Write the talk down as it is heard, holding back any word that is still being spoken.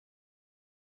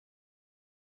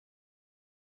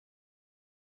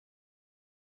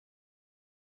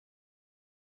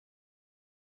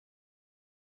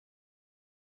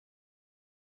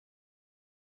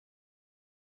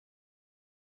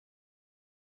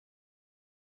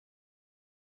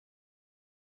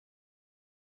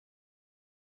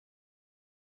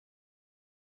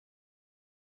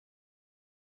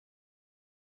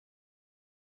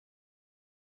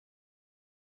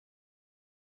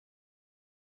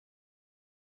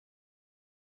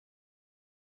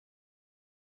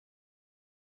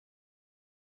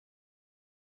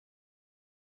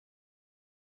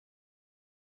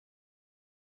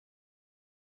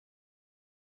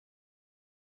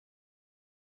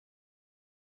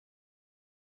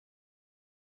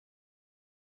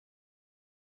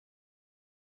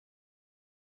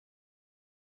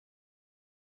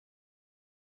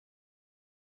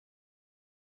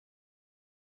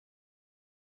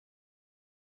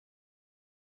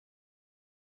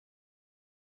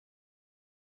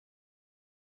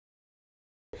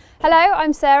Hello,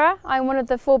 I'm Sarah. I'm one of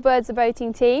the Four Birds of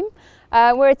Boating team.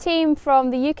 We're a team from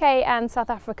the UK and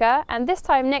South Africa, and this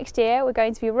time next year we're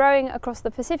going to be rowing across the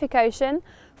Pacific Ocean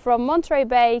from Monterey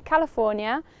Bay,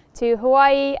 California to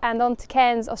Hawaii and on to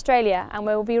Cairns, Australia, and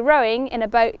we'll be rowing in a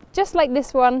boat just like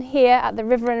this one here at the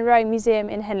River and Rowing Museum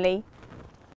in Henley.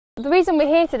 The reason we're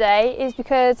here today is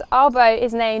because our boat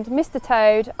is named Mr.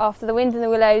 Toad after the Wind in the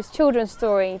Willows children's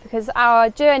story, because our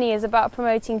journey is about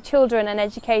promoting children and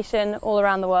education all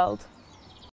around the world.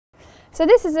 So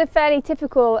this is a fairly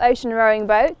typical ocean rowing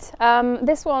boat.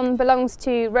 This one belongs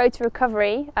to Row to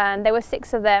Recovery, and there were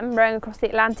 6 of them rowing across the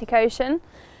Atlantic Ocean.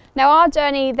 Now our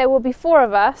journey, there will be 4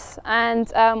 of us,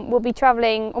 and we'll be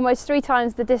travelling almost 3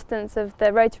 times the distance of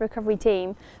the Row to Recovery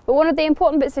team. But one of the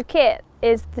important bits of kit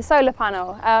is the solar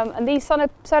panel, and these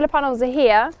solar panels are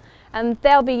here, and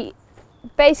we'll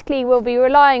be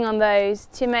relying on those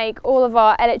to make all of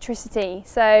our electricity.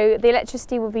 So the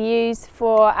electricity will be used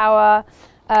for our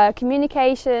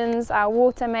communications, our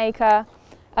water maker,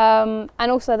 and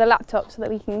also the laptop so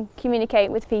that we can communicate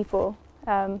with people.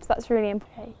 So that's really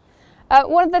important.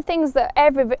 One of the things that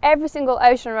every single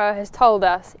ocean rower has told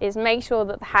us is make sure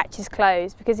that the hatch is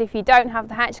closed, because if you don't have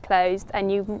the hatch closed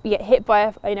and you get hit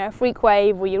by a freak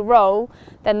wave or you roll,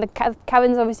 then the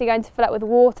cabin's obviously going to fill up with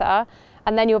water,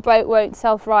 and then your boat won't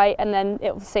self-right and then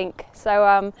it will sink.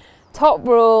 So top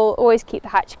rule, always keep the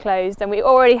hatch closed, and we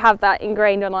already have that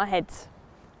ingrained on our heads.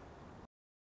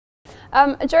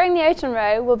 During the ocean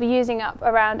row, we'll be using up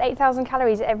around 8,000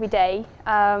 calories every day,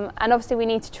 and obviously we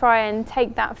need to try and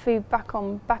take that food back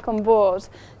on board.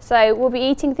 So we'll be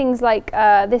eating things like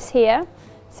this here.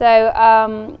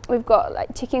 So we've got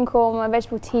like chicken korma,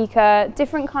 vegetable tikka,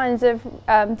 different kinds of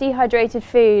dehydrated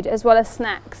food as well as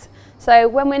snacks. So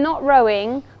when we're not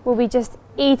rowing, we'll be just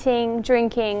eating,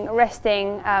 drinking,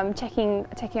 resting,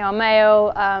 checking our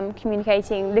mail,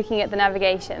 communicating, looking at the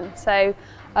navigation. So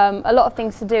a lot of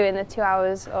things to do in the 2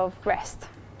 hours of rest.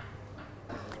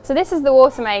 So this is the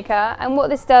water maker, and what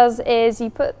this does is you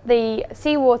put the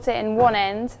seawater in one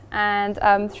end,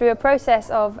 and through a process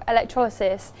of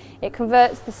electrolysis it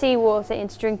converts the seawater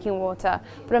into drinking water.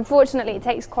 But unfortunately it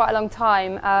takes quite a long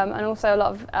time and also a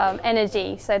lot of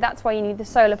energy, so that's why you need the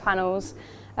solar panels,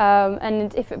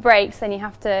 and if it breaks then you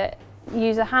have to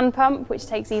use a hand pump, which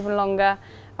takes even longer,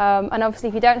 and obviously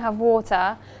if you don't have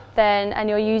water and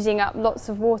you're using up lots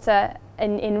of water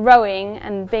in rowing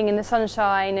and being in the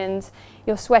sunshine and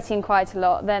you're sweating quite a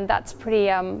lot, then that's pretty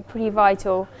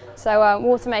vital. So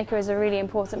water maker is a really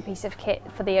important piece of kit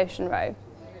for the ocean row.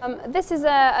 This is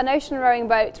an ocean rowing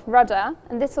boat rudder,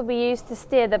 and this will be used to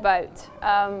steer the boat.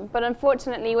 But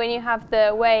unfortunately when you have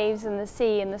the waves and the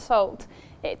sea and the salt,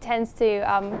 it tends to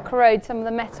corrode some of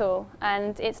the metal,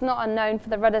 and it's not unknown for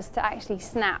the rudders to actually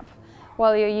snap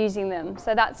while you're using them.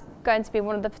 So that's going to be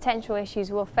one of the potential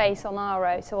issues we'll face on our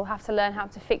row, so we'll have to learn how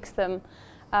to fix them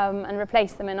and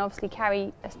replace them, and obviously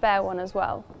carry a spare one as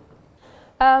well.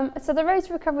 So the Row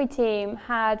to Recovery team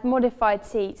had modified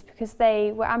seats because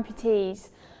they were amputees,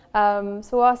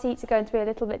 so our seats are going to be a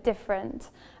little bit different,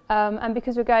 and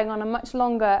because we're going on a much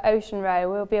longer ocean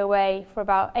row, we'll be away for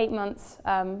about 8 months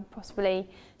possibly,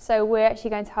 so we're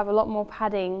actually going to have a lot more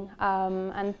padding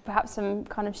and perhaps some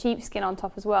kind of sheepskin on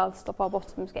top as well to stop our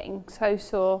bottoms getting so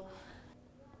sore.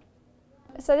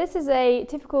 So this is a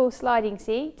typical sliding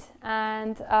seat,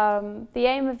 and the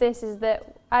aim of this is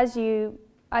that as you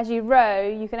row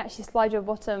you can actually slide your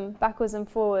bottom backwards and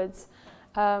forwards,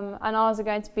 and ours are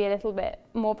going to be a little bit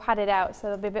more padded out, so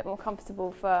they'll be a bit more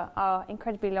comfortable for our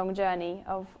incredibly long journey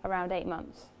of around 8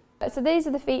 months. So these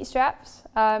are the feet straps.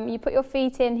 You put your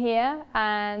feet in here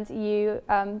and you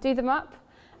do them up,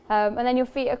 and then your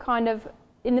feet are kind of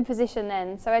in the position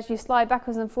then, so as you slide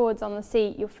backwards and forwards on the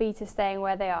seat, your feet are staying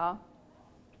where they are.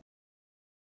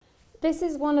 This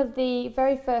is one of the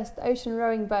very first ocean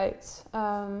rowing boats,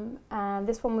 and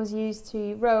this one was used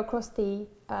to row across the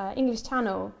English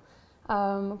Channel,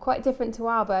 quite different to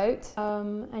our boat,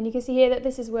 and you can see here that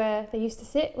this is where they used to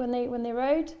sit when they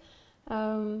rowed.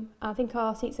 I think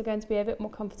our seats are going to be a bit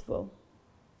more comfortable.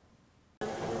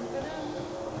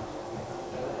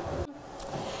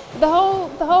 The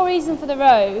whole reason for the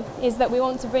row is that we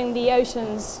want to bring the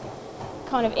oceans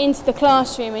kind of into the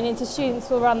classroom and into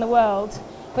students all around the world,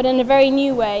 but in a very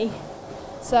new way.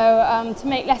 So to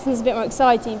make lessons a bit more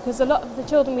exciting, because a lot of the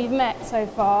children we've met so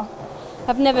far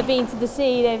have never been to the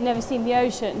sea, they've never seen the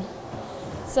ocean.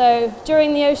 So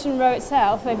during the ocean row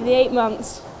itself, over the 8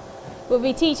 months, we'll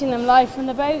be teaching them live from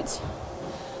the boat.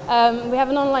 We have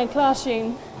an online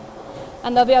classroom,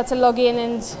 and they'll be able to log in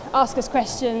and ask us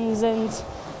questions, and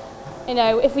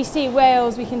if we see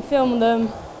whales we can film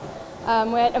them,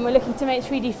 and we're looking to make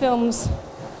 3D films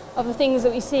of the things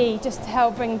that we see, just to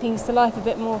help bring things to life a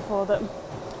bit more for them.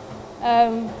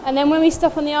 And then when we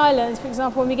stop on the islands, for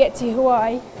example, when we get to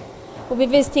Hawaii, we'll be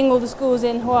visiting all the schools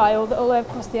in Hawaii, all the way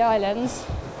across the islands,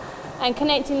 and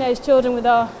connecting those children with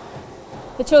the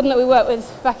children that we work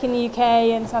with back in the UK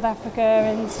and South Africa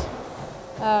and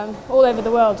all over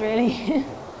the world, really.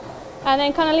 And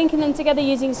then kind of linking them together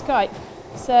using Skype.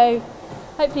 So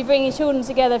hopefully bringing children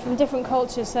together from different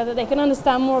cultures so that they can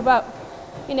understand more about,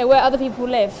 where other people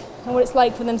live and what it's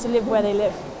like for them to live where they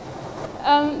live.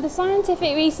 The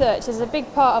scientific research is a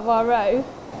big part of our row,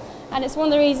 and it's one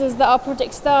of the reasons that our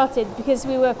project started, because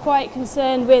we were quite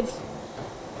concerned with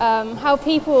how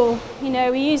people,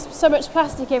 we use so much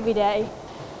plastic every day,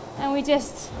 and we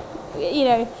just,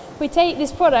 we take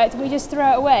this product and we just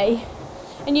throw it away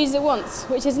and use it once,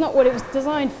 which is not what it was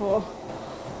designed for.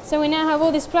 So we now have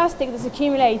all this plastic that's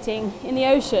accumulating in the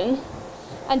ocean,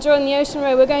 and during the ocean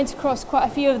row we're going to cross quite a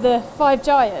few of the 5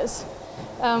 gyres,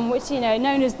 which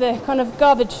known as the kind of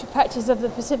garbage patches of the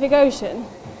Pacific Ocean.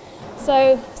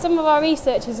 So some of our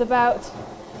research is about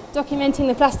documenting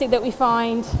the plastic that we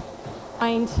find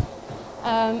and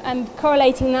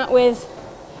correlating that with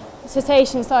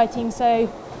cetacean sightings. So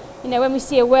when we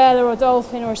see a whale or a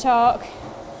dolphin or a shark,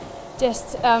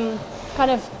 just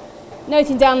kind of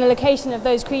noting down the location of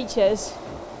those creatures,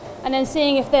 and then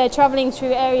seeing if they're travelling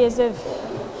through areas of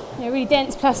really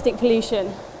dense plastic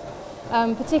pollution,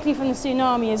 particularly from the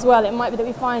tsunami as well. It might be that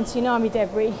we find tsunami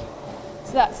debris,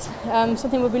 so that's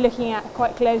something we'll be looking at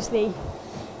quite closely.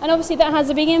 And obviously that has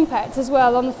a big impact as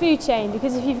well on the food chain,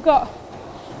 because if you've got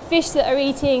fish that are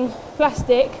eating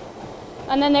plastic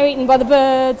and then they're eaten by the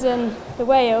birds and the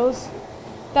whales,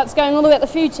 that's going all the way up the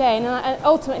food chain and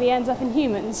ultimately ends up in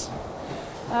humans.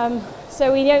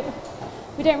 So we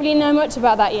don't really know much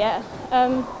about that yet.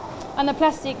 And the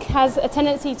plastic has a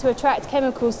tendency to attract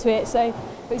chemicals to it, so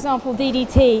for example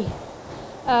DDT.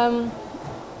 And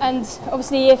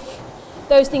obviously if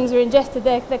those things are ingested,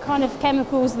 they're kind of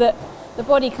chemicals that the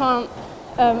body can't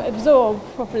absorb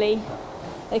properly.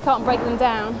 They can't break them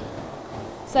down.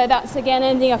 So that's again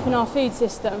ending up in our food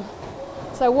system.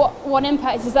 So what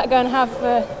impact is that going to have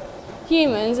for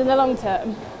humans in the long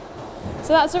term? So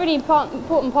that's a really important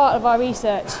part of our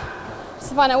research, just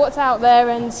to find out what's out there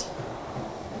and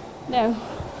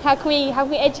how can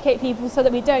we educate people so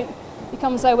that we don't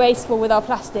become so wasteful with our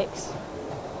plastics.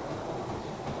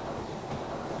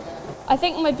 I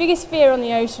think my biggest fear on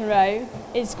the ocean row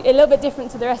is a little bit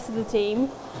different to the rest of the team.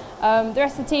 The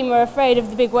rest of the team are afraid of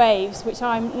the big waves, which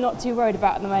I'm not too worried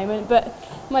about at the moment, but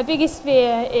my biggest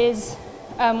fear is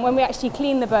when we actually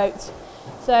clean the boat.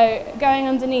 So going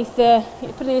underneath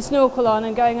putting a snorkel on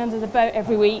and going under the boat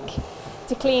every week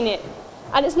to clean it.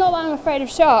 And it's not that I'm afraid of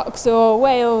sharks or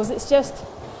whales, it's just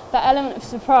that element of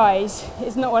surprise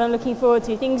is not what I'm looking forward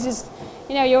to. Things just,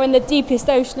 you're in the deepest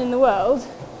ocean in the world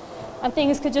and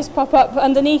things could just pop up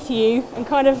underneath you and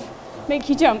kind of make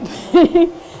you jump.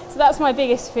 So that's my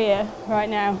biggest fear right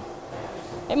now.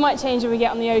 It might change when we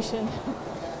get on the ocean.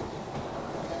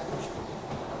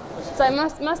 So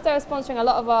Musto is sponsoring a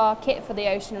lot of our kit for the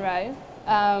ocean row,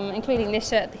 including this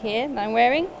shirt here that I'm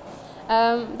wearing.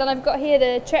 Then I've got here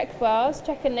the Trek bars,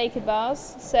 Trek and Naked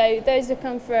bars. So those have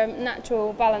come from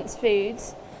natural balanced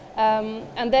foods,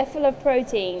 and they're full of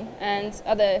protein and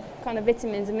other kind of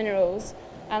vitamins and minerals.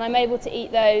 And I'm able to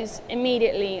eat those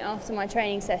immediately after my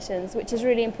training sessions, which is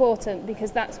really important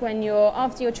because that's when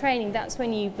after your training, that's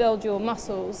when you build your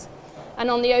muscles.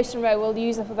 And on the ocean row, we'll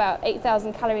use up about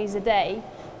 8,000 calories a day.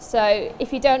 So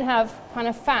if you don't have kind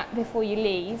of fat before you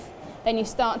leave, then you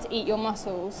start to eat your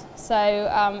muscles. So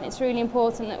it's really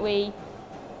important that we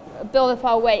build up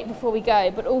our weight before we go,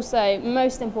 but also,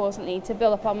 most importantly, to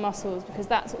build up our muscles, because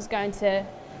that's what's going to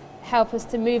help us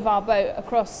to move our boat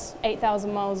across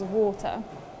 8,000 miles of water.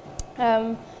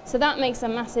 So that makes a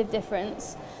massive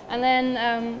difference. And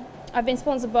then I've been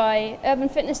sponsored by Urban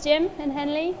Fitness Gym in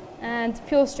Henley and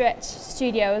Pure Stretch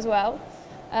Studio as well.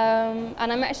 And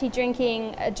I'm actually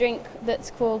drinking a drink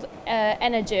that's called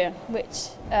Energy, which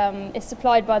is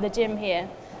supplied by the gym here.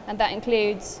 And that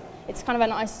includes, it's kind of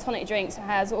an isotonic drink, so it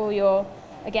has all your,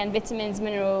 again, vitamins,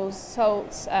 minerals,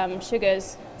 salts,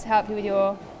 sugars to help you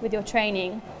with your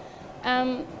training.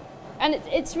 And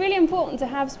it's really important to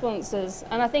have sponsors,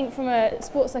 and I think from a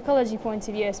sports psychology point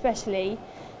of view especially,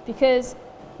 because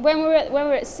when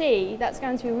we're at sea, that's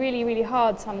going to be really, really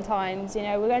hard sometimes.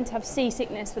 We're going to have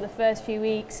seasickness for the first few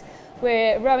weeks.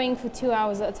 We're rowing for 2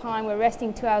 hours at a time. We're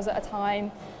resting 2 hours at a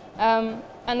time, and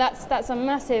that's a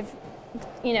massive,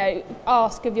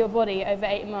 ask of your body over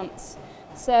 8 months.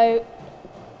 So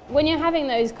when you're having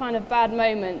those kind of bad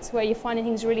moments where you're finding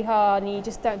things really hard and you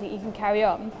just don't think you can carry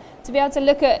on, to be able to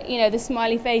look at, you know, the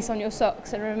smiley face on your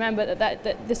socks and remember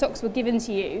that the socks were given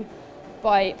to you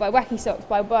by Wacky Socks,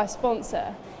 by a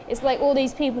sponsor, it's like all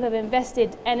these people have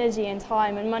invested energy and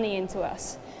time and money into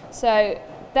us. So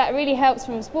that really helps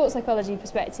from a sports psychology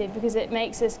perspective, because it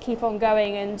makes us keep on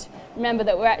going and remember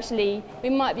that we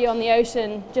might be on the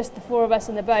ocean, just the four of us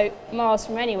in the boat, miles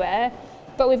from anywhere,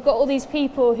 but we've got all these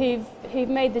people who've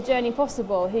made the journey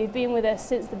possible, who've been with us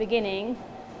since the beginning,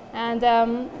 and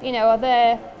you know, are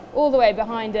there all the way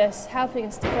behind us, helping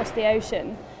us to cross the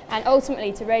ocean, and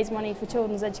ultimately to raise money for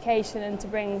children's education and to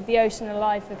bring the ocean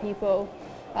alive for people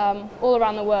all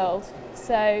around the world.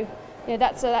 So you know,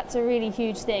 that's a really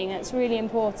huge thing. That's really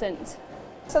important.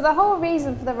 So the whole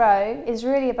reason for the row is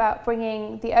really about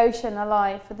bringing the ocean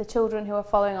alive for the children who are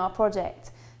following our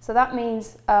project. So that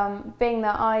means being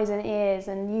their eyes and ears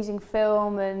and using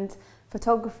film and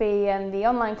photography and the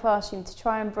online classroom to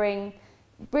try and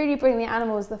really bring the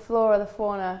animals, the flora, the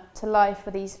fauna to life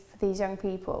for these young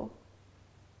people.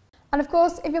 And of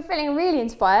course, if you're feeling really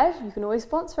inspired, you can always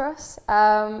sponsor us.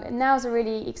 Now's a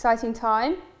really exciting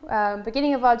time.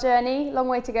 Beginning of our journey, long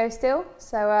way to go still.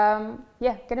 So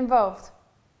yeah, get involved.